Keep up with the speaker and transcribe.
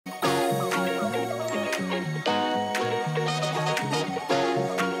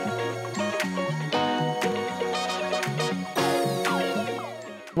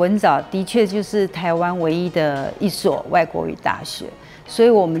文藻的确就是台湾唯一的一所外国语大学，所以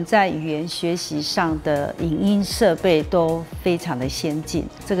我们在语言学习上的影音设备都非常的先进。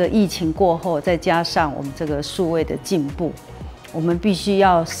这个疫情过后，再加上我们这个数位的进步，我们必须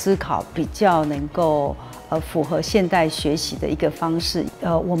要思考比较能够符合现代学习的一个方式。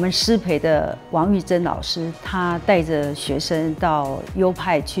我们师培的王玉珍老师，他带着学生到优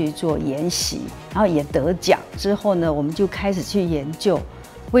派去做研习，然后也得奖。之后呢，我们就开始去研究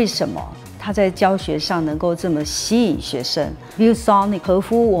为什么他在教学上能够这么吸引学生。ViewSonic 合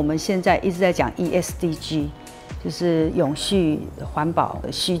乎我们现在一直在讲 ESDG， 就是永续环保的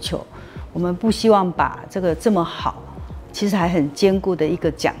需求。我们不希望把这个这么好，其实还很坚固的一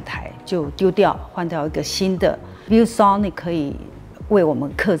个讲台就丢掉，换掉一个新的。ViewSonic 可以为我们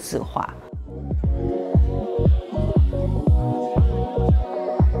客制化。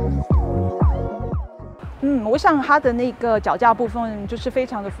我想它的那个脚架部分就是非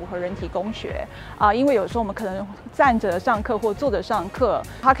常的符合人体工学因为有时候我们可能站着上课或坐着上课，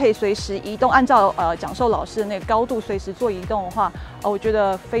它可以随时移动，按照讲授老师的那个高度随时做移动的话，我觉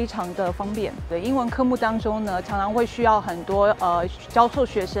得非常的方便。对，英文科目当中呢，常常会需要很多教授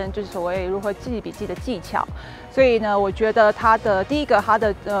学生就是所谓如何记笔记的技巧，所以呢，我觉得它的第一个它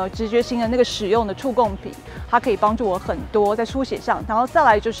的直觉型的那个使用的触控笔，它可以帮助我很多在书写上，然后再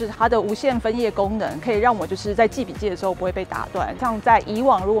来就是它的无限分页功能，可以让我就是在记笔记的时候不会被打断。像在以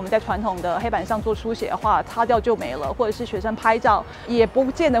往，如果我们在传统的黑板上做书写的话，擦掉就没了，或者是学生拍照也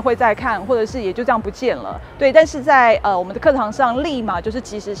不见得会再看，或者是也就这样不见了。对，但是在我们的课堂上，立马就是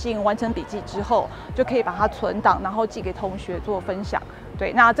即时性完成笔记之后，就可以把它存档，然后寄给同学做分享。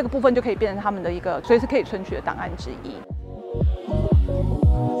对，那这个部分就可以变成他们的一个随时可以存取的档案之一。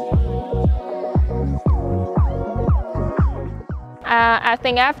I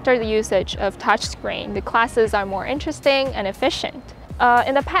think after the usage of touchscreen, the classes are more interesting and efficient.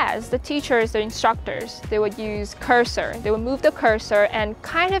 In the past, the teachers, the instructors, they would use cursor. They would move the cursor and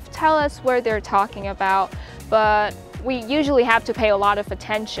kind of tell us where they're talking about, but we usually have to pay a lot of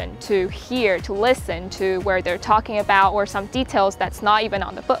attention to hear, to listen to where they're talking about or some details that's not even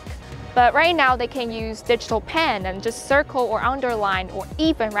on the book. But right now they can use digital pen and just circle or underline or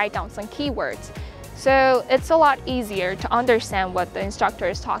even write down some keywords. So it's a lot easier to understand what the instructor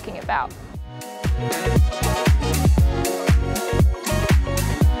is talking about.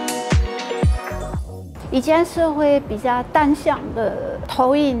 以前是会比较单向的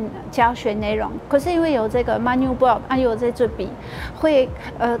投影教学内容，可是因为有这个 myViewBoard， 有这支笔，会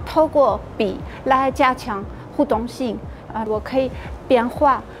透过笔来加强互动性。我可以变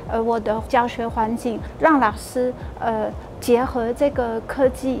化我的教学环境，让老师结合这个科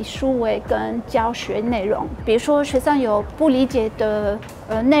技数位跟教学内容。比如说学生有不理解的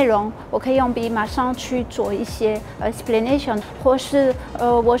内容，我可以用笔马上去做一些explanation， 或是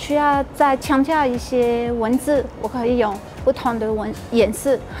我需要再强调一些文字，我可以用不同的颜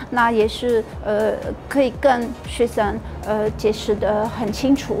色，那也是可以跟学生解释得很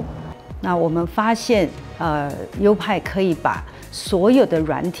清楚。那我们发现优派可以把所有的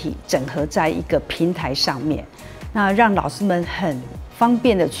软体整合在一个平台上面，那让老师们很方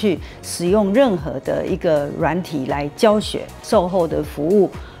便的去使用任何的一个软体来教学。售后的服务，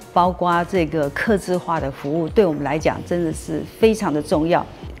包括这个客制化的服务，对我们来讲真的是非常的重要。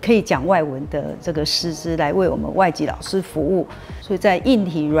可以讲外文的这个师资来为我们外籍老师服务，所以在硬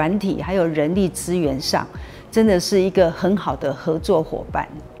体、软体还有人力资源上，真的是一个很好的合作伙伴。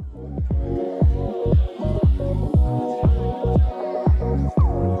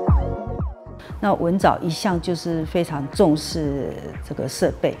那文藻一向就是非常重视这个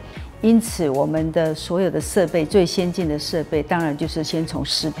设备，因此我们的所有的设备，最先进的设备，当然就是先从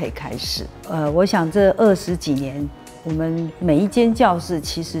师培开始。我想这20几年，我们每一间教室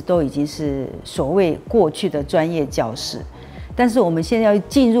其实都已经是所谓过去的专业教室，但是我们现在要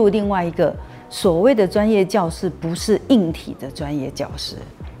进入另外一个所谓的专业教室，不是硬体的专业教室。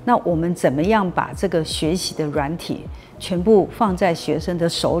那我们怎么样把这个学习的软体全部放在学生的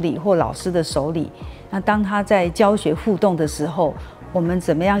手里或老师的手里？那当他在教学互动的时候，我们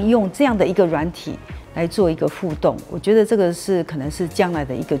怎么样用这样的一个软体来做一个互动？我觉得这个是可能是将来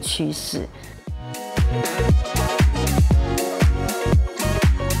的一个趋势。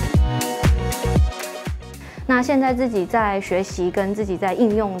那现在自己在学习跟自己在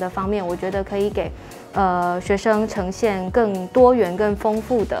应用的方面，我觉得可以给学生呈现更多元、更丰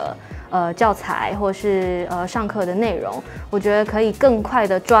富的教材或是上课的内容。我觉得可以更快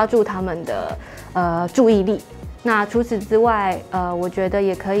的抓住他们的注意力。那除此之外，我觉得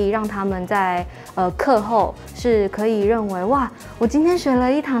也可以让他们在课后是可以认为，哇，我今天学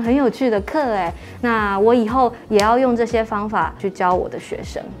了一堂很有趣的课，哎，那我以后也要用这些方法去教我的学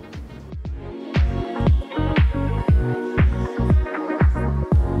生。